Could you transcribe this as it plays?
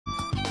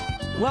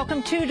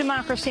Welcome to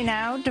Democracy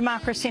Now!,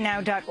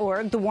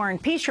 democracynow.org, The War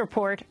and Peace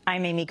Report.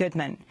 I'm Amy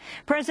Goodman.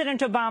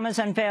 President Obama's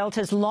unveiled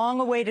his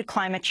long-awaited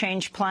climate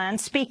change plan.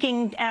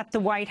 Speaking at the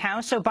White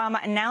House,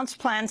 Obama announced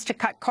plans to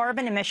cut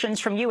carbon emissions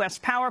from U.S.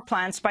 power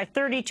plants by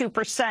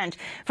 32%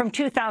 from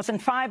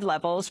 2005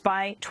 levels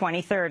by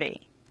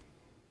 2030.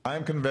 I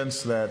am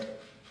convinced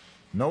that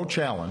no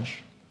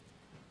challenge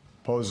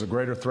poses a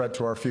greater threat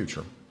to our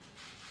future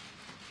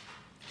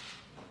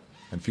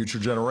and future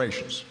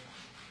generations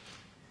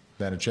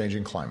than a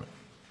changing climate.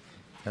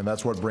 And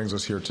that's what brings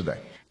us here today.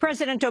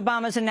 President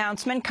Obama's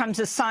announcement comes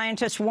as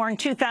scientists warn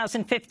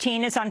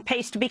 2015 is on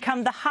pace to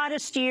become the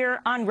hottest year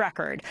on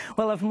record.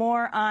 We'll have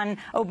more on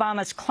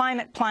Obama's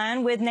climate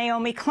plan with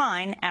Naomi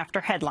Klein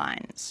after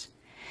headlines.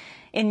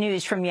 In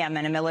news from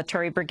Yemen, a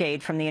military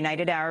brigade from the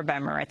United Arab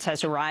Emirates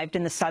has arrived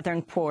in the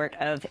southern port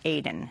of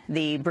Aden.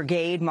 The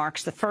brigade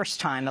marks the first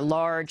time a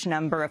large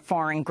number of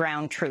foreign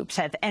ground troops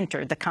have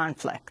entered the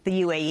conflict.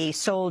 The UAE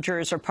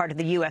soldiers are part of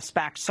the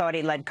U.S.-backed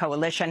Saudi-led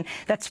coalition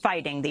that's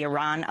fighting the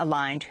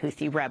Iran-aligned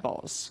Houthi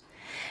rebels.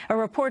 A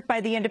report by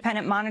the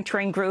independent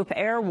monitoring group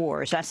Air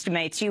Wars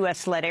estimates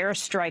U.S.-led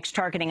airstrikes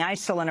targeting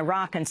ISIL in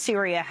Iraq and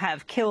Syria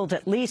have killed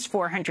at least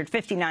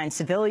 459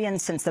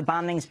 civilians since the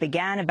bombings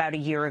began about a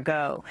year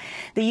ago.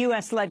 The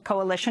U.S.-led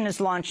coalition has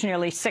launched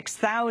nearly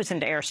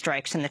 6,000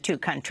 airstrikes in the two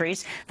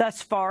countries.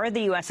 Thus far,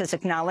 the U.S. has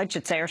acknowledged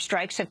its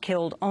airstrikes have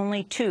killed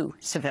only 2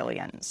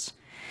 civilians.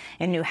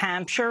 In New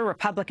Hampshire,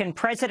 Republican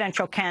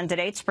presidential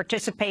candidates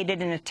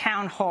participated in a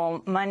town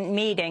hall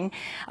meeting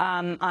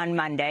on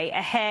Monday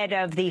ahead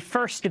of the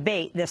first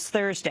debate this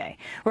Thursday.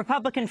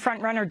 Republican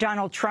frontrunner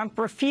Donald Trump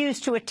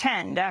refused to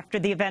attend after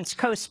the event's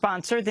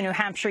co-sponsor, the New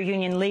Hampshire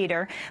union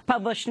leader,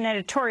 published an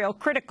editorial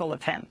critical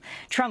of him.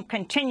 Trump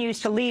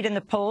continues to lead in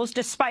the polls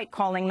despite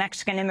calling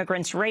Mexican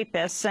immigrants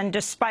rapists, and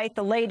despite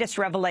the latest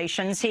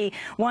revelations, he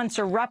once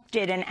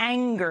erupted in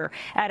anger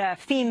at a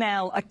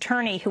female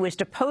attorney who was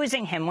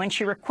deposing him when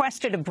she requested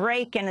a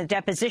break in a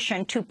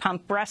deposition to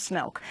pump breast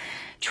milk.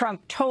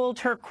 Trump told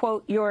her,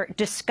 quote, "You're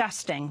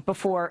disgusting,"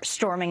 before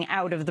storming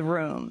out of the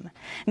room.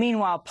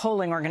 Meanwhile,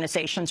 polling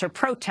organizations are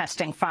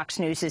protesting Fox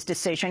News'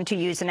 decision to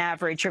use an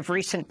average of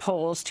recent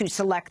polls to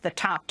select the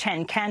top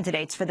 10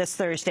 candidates for this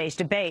Thursday's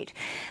debate.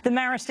 The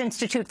Marist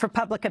Institute for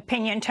Public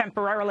Opinion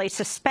temporarily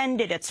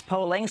suspended its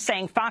polling,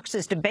 saying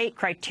Fox's debate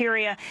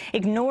criteria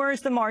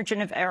ignores the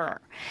margin of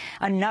error.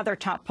 Another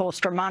top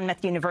pollster,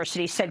 Monmouth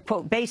University, said,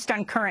 quote, "Based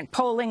on current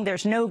polling,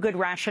 there's no good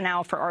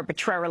rationale for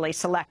arbitrarily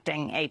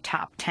selecting a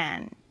top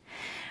 10.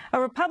 A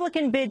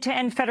Republican bid to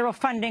end federal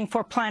funding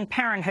for Planned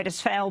Parenthood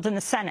has failed in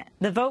the Senate.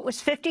 The vote was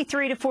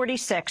 53 to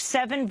 46,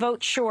 7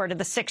 votes short of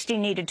the 60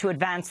 needed to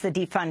advance the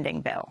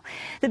defunding bill.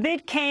 The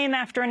bid came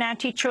after an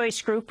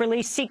anti-choice group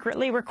released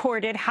secretly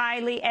recorded,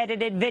 highly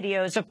edited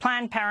videos of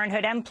Planned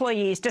Parenthood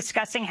employees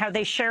discussing how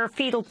they share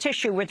fetal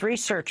tissue with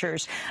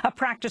researchers, a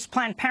practice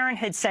Planned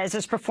Parenthood says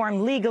is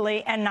performed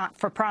legally and not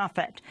for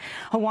profit.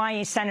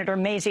 Hawaii Senator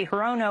Mazie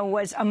Hirono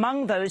was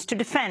among those to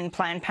defend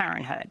Planned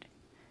Parenthood.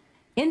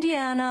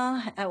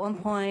 Indiana, at one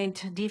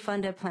point,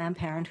 defunded Planned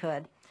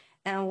Parenthood.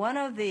 And one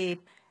of the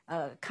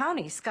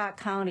counties, Scott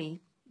County,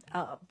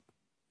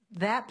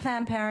 that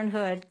Planned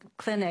Parenthood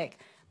clinic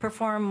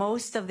performed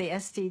most of the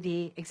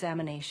STD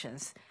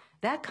examinations.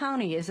 That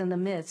county is in the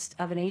midst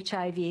of an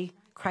HIV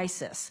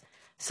crisis.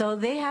 So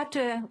they had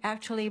to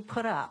actually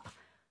put up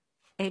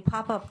a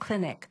pop-up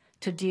clinic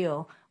to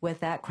deal with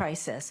that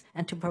crisis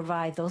and to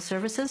provide those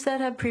services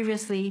that have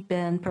previously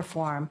been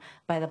performed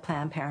by the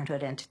Planned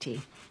Parenthood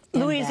entity.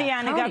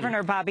 Louisiana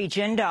Governor Bobby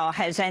Jindal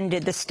has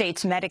ended the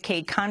state's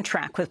Medicaid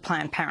contract with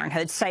Planned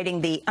Parenthood,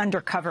 citing the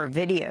undercover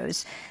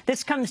videos.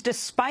 This comes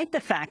despite the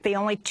fact the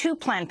only 2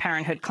 Planned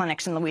Parenthood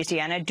clinics in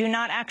Louisiana do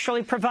not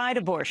actually provide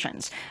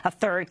abortions. A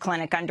third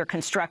clinic under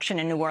construction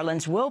in New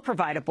Orleans will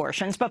provide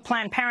abortions, but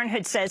Planned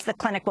Parenthood says the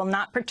clinic will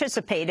not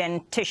participate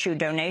in tissue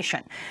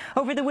donation.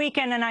 Over the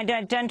weekend, an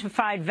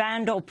unidentified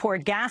vandal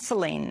poured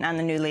gasoline on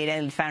the newly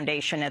named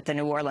foundation at the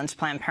New Orleans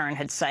Planned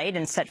Parenthood site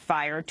and set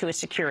fire to a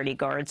security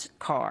guard's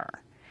car.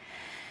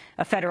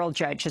 A federal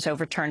judge has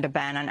overturned a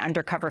ban on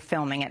undercover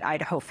filming at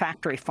Idaho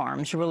factory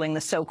farms, ruling the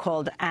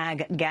so-called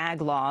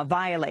ag-gag law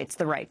violates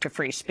the right to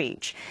free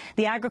speech.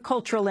 The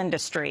agricultural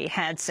industry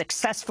had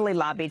successfully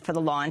lobbied for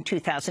the law in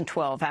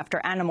 2012 after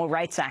animal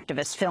rights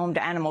activists filmed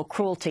animal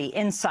cruelty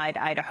inside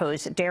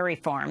Idaho's dairy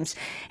farms,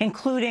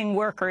 including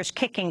workers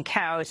kicking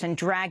cows and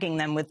dragging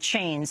them with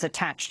chains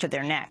attached to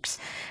their necks.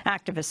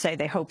 Activists say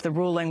they hope the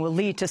ruling will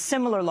lead to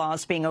similar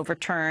laws being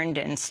overturned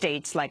in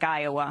states like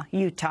Iowa,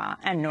 Utah,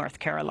 and North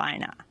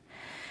Carolina.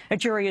 A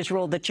jury has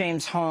ruled that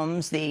James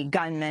Holmes, the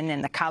gunman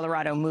in the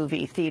Colorado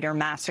movie theater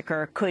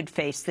massacre, could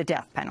face the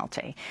death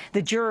penalty.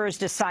 The jurors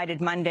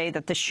decided Monday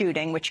that the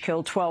shooting, which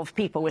killed 12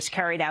 people, was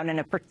carried out in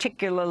a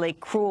particularly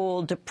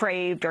cruel,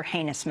 depraved, or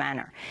heinous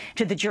manner.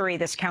 To the jury,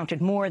 this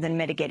counted more than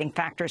mitigating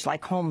factors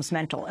like Holmes'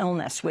 mental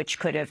illness, which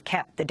could have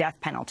kept the death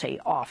penalty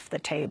off the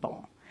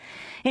table.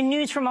 In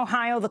news from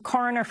Ohio, the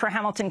coroner for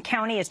Hamilton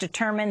County has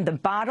determined the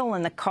bottle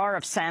in the car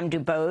of Sam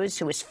Dubose,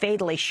 who was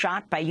fatally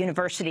shot by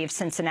University of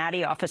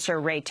Cincinnati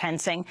officer Ray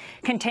Tensing,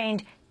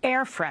 contained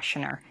air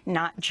freshener,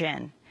 not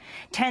gin.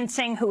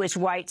 Tensing, who is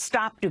white,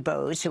 stopped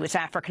Dubose, who was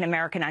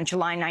African-American, on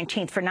July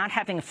 19th for not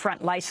having a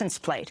front license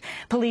plate.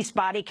 Police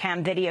body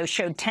cam video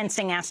showed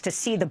Tensing asked to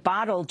see the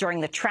bottle during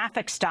the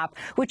traffic stop,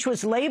 which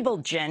was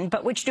labeled gin,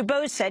 but which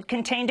Dubose said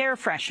contained air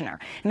freshener.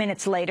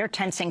 Minutes later,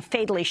 Tensing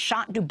fatally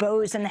shot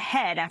Dubose in the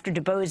head after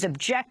Dubose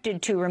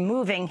objected to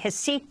removing his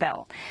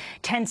seatbelt.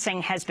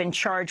 Tensing has been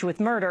charged with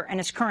murder and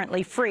is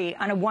currently free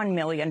on a $1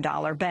 million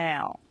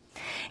bail.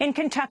 In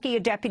Kentucky, a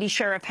deputy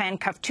sheriff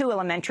handcuffed 2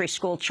 elementary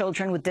school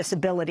children with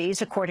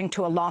disabilities, according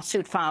to a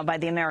lawsuit filed by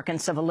the American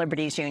Civil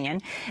Liberties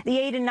Union. The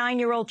 8- and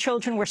 9-year-old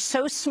children were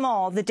so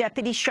small, the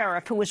deputy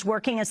sheriff, who was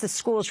working as the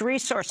school's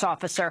resource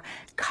officer,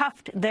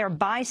 cuffed their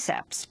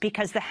biceps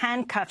because the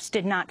handcuffs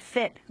did not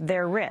fit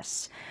their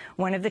wrists.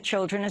 One of the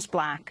children is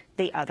black,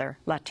 the other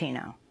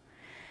Latino.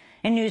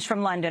 In news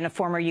from London, a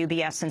former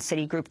UBS and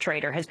Citigroup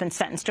trader has been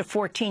sentenced to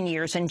 14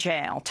 years in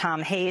jail.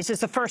 Tom Hayes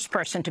is the first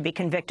person to be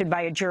convicted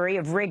by a jury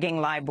of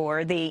rigging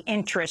LIBOR, the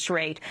interest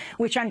rate,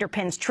 which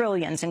underpins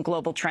trillions in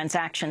global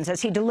transactions.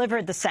 As he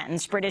delivered the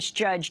sentence, British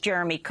Judge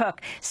Jeremy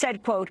Cook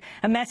said, quote,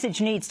 "A message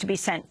needs to be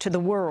sent to the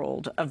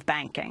world of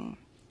banking."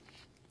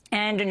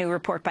 And a new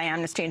report by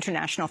Amnesty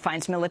International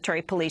finds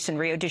military police in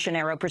Rio de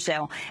Janeiro,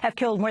 Brazil, have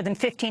killed more than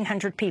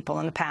 1,500 people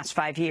in the past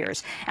 5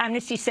 years.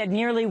 Amnesty said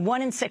nearly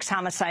 1 in 6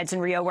 homicides in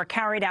Rio were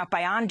carried out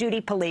by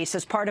on-duty police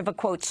as part of a,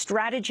 quote,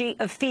 strategy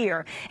of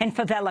fear in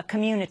favela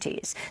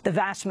communities. The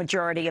vast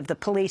majority of the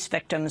police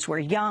victims were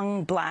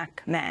young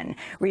black men.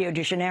 Rio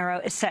de Janeiro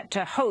is set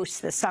to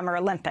host the Summer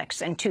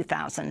Olympics in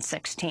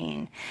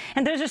 2016.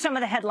 And those are some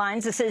of the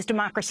headlines. This is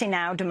Democracy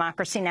Now!,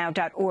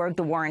 democracynow.org,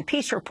 The War and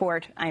Peace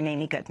Report. I'm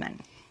Amy Goodman.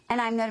 And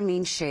I'm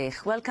Nermeen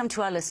Sheikh. Welcome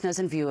to our listeners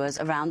and viewers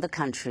around the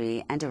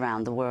country and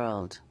around the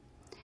world.